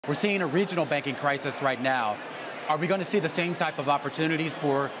We're seeing a regional banking crisis right now. Are we going to see the same type of opportunities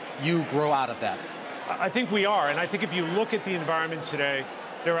for you grow out of that? I think we are, and I think if you look at the environment today,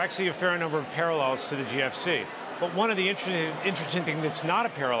 there are actually a fair number of parallels to the GFC. But one of the interesting things that's not a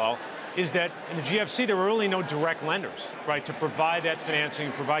parallel is that in the GFC, there were really no direct lenders, right, to provide that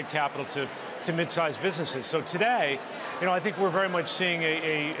financing, provide capital to mid-sized businesses. So today, I think we're very much seeing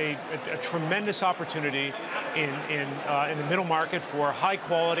a tremendous opportunity in the middle market for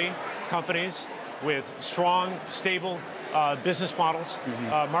high-quality companies with strong, stable business models,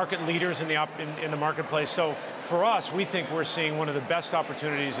 market leaders in the marketplace. So for us, we think we're seeing one of the best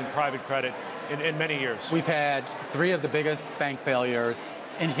opportunities in private credit in many years. We've had 3 of the biggest bank failures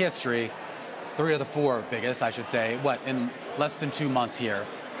in history, 3 of the 4 biggest, I should say, in less than 2 months here.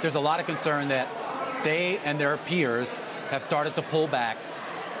 There's a lot of concern that they and their peers have started to pull back.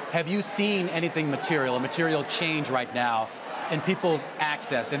 Have you seen anything material, a material change right now in people's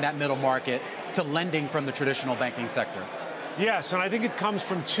access in that middle market to lending from the traditional banking sector? Yes, and I think it comes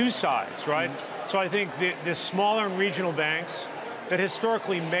from 2 sides, right? So I think the smaller and regional banks that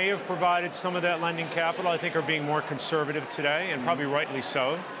historically may have provided some of that lending capital, I think are being more conservative today, and probably rightly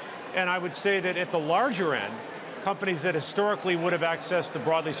so. And I would say that at the larger end, companies that historically would have accessed the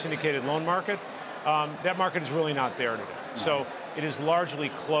broadly syndicated loan market, that market is really not there today. So it is largely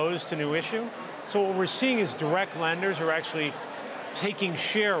closed to new issue. So what we're seeing is direct lenders are actually taking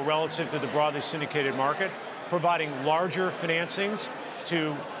share relative to the broadly syndicated market, providing larger financings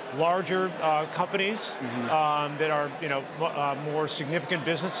to larger companies that are more significant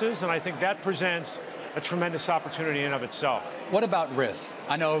businesses, and I think that presents a tremendous opportunity in and of itself. What about risk?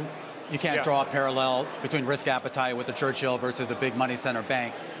 I know you can't draw a parallel between risk appetite with the Churchill versus a big money center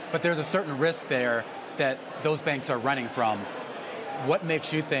bank, but there's a certain risk there that those banks are running from. What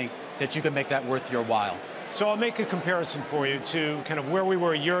makes you think that you can make that worth your while? So I'll make a comparison for you to kind of where we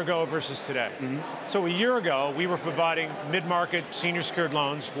were a year ago versus today. So a year ago, we were providing mid-market senior secured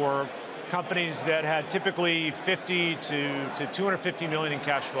loans for companies that had typically 50 to 250 million in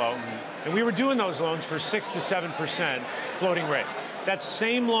cash flow. And we were doing those loans for 6 to 7% floating rate. That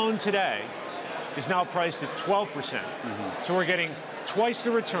same loan today is now priced at 12%. So we're getting twice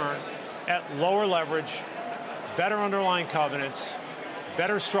the return at lower leverage, better underlying covenants,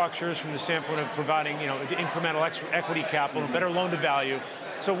 better structures from the standpoint of providing, incremental equity capital, better loan to value.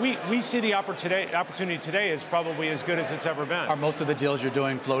 So we see the opportunity today is probably as good as it's ever been. Are most of the deals you're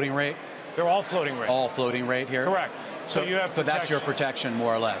doing floating rate? They're all floating rate. All floating rate here? Correct. So you have so that's your protection,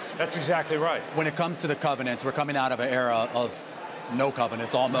 more or less. That's exactly right. When it comes to the covenants, we're coming out of an era of no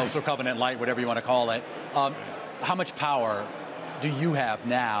covenants, almost, or covenant light, whatever you want to call it. How much power do you have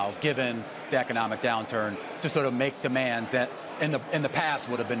now, given the economic downturn, to sort of make demands that in the past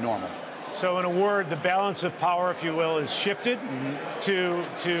would have been normal? So in a word, the balance of power, if you will, is shifted to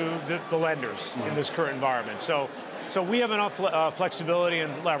the lenders in this current environment. So we have enough flexibility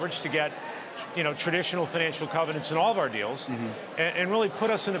and leverage to get traditional financial covenants in all of our deals and really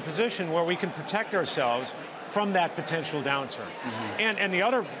put us in a position where we can protect ourselves from that potential downturn. And the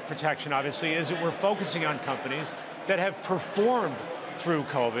other protection, obviously, is that we're focusing on companies that have performed through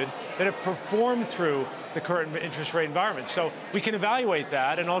COVID, that have performed through the current interest rate environment. So we can evaluate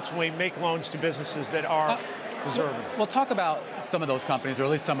that and ultimately make loans to businesses that are deserving. Well, talk about some of those companies, or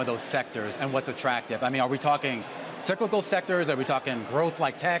at least some of those sectors, and what's attractive. I mean, are we talking cyclical sectors? Are we talking growth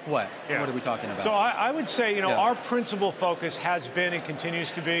like tech? What are we talking about? So I would say, our principal focus has been and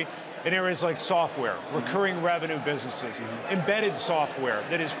continues to be in areas like software, recurring revenue businesses, embedded software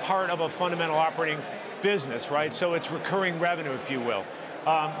that is part of a fundamental operating business, right? So it's recurring revenue, if you will.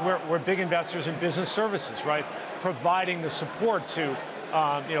 We're big investors in business services, right? Providing the support to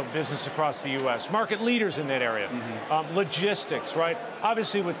business across the U.S. Market leaders in that area. Logistics, right?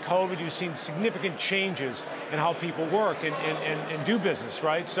 Obviously with COVID, you've seen significant changes in how people work and do business,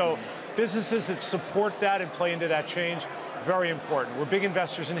 right? So businesses that support that and play into that change, very important. We're big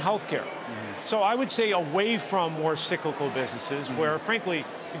investors in healthcare. So I would say away from more cyclical businesses where, frankly,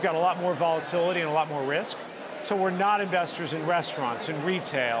 you've got a lot more volatility and a lot more risk. So we're not investors in restaurants and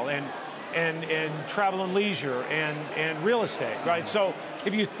retail and travel and leisure and real estate, right? So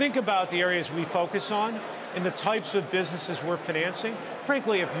if you think about the areas we focus on and the types of businesses we're financing,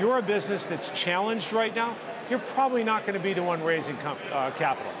 frankly, if you're a business that's challenged right now, you're probably not going to be the one raising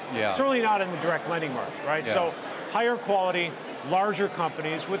capital. Certainly not in the direct lending market, right? So higher quality, larger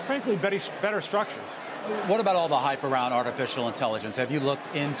companies with, frankly, better structures. What about all the hype around artificial intelligence? Have you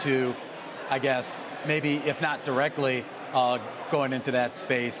looked into, I guess, maybe if not directly, going into that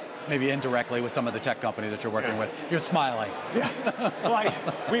space, maybe indirectly with some of the tech companies that you're working with. You're smiling. Yeah.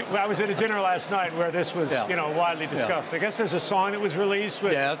 Well, I was at a dinner last night where this was, widely discussed. I guess there's a song that was released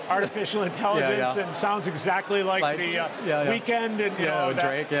with artificial intelligence and sounds exactly like the Weekend and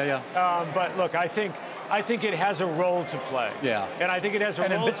Drake. But look, I think it has a role to play. Yeah. And I think it has a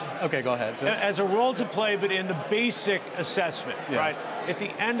role. Okay, go ahead. As a role to play, but in the basic assessment, right? At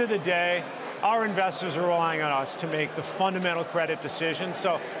the end of the day, our investors are relying on us to make the fundamental credit decisions.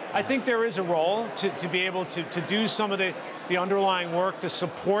 So I think there is a role to be able to do some of the underlying work to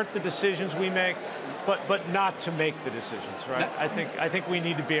support the decisions we make, but not to make the decisions, right? I think we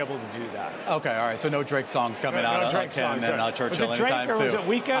need to be able to do that. Okay, all right. So no Drake songs coming out of Ken and Churchill anytime soon. Was it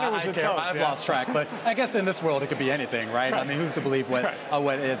Weekend or was it Coke? I've lost track, but I guess in this world it could be anything, right? I mean, who's to believe what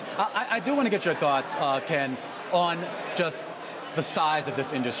it is? I do want to get your thoughts, Ken, on just the size of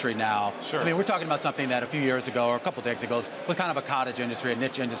this industry now. Sure. I mean, we're talking about something that a few years ago or a couple decades ago was kind of a cottage industry, a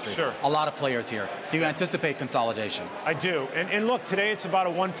niche industry. Sure. A lot of players here. Do you anticipate consolidation? I do. And look, today it's about a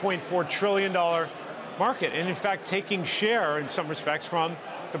 $1.4 trillion market, and in fact taking share in some respects from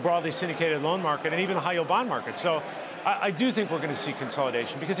the broadly syndicated loan market and even the high yield bond market. So I do think we're going to see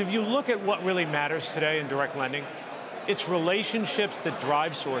consolidation, because if you look at what really matters today in direct lending, it's relationships that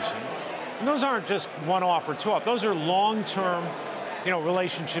drive sourcing. And those aren't just one-off or two-off. Those are long-term,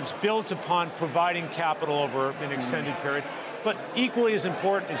 relationships built upon providing capital over an extended period. But equally as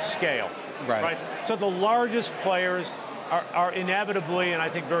important is scale, right? So the largest players are inevitably, and I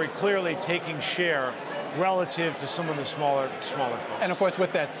think very clearly, taking share relative to some of the smaller folks. And of course,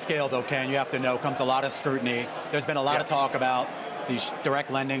 with that scale, though, Ken, you have to know, comes a lot of scrutiny. There's been a lot of talk about these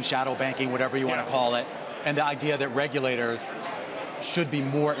direct lending, shadow banking, whatever you want to call it, and the idea that regulators should be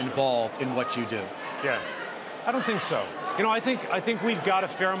more involved in what you do. Yeah, I don't think so. I think we've got a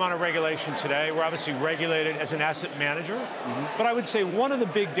fair amount of regulation today. We're obviously regulated as an asset manager, but I would say one of the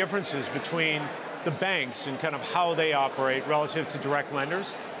big differences between the banks and kind of how they operate relative to direct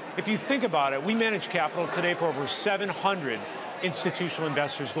lenders, if you think about it, we manage capital today for over 700 institutional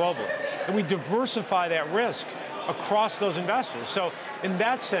investors globally, and we diversify that risk across those investors. So in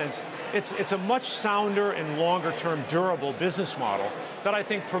that sense, it's a much sounder and longer-term durable business model that I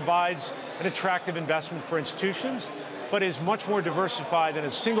think provides an attractive investment for institutions, but is much more diversified than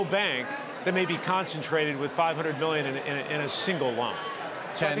a single bank that may be concentrated with $500 million in a single loan.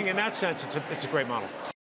 So I think in that sense, it's a great model.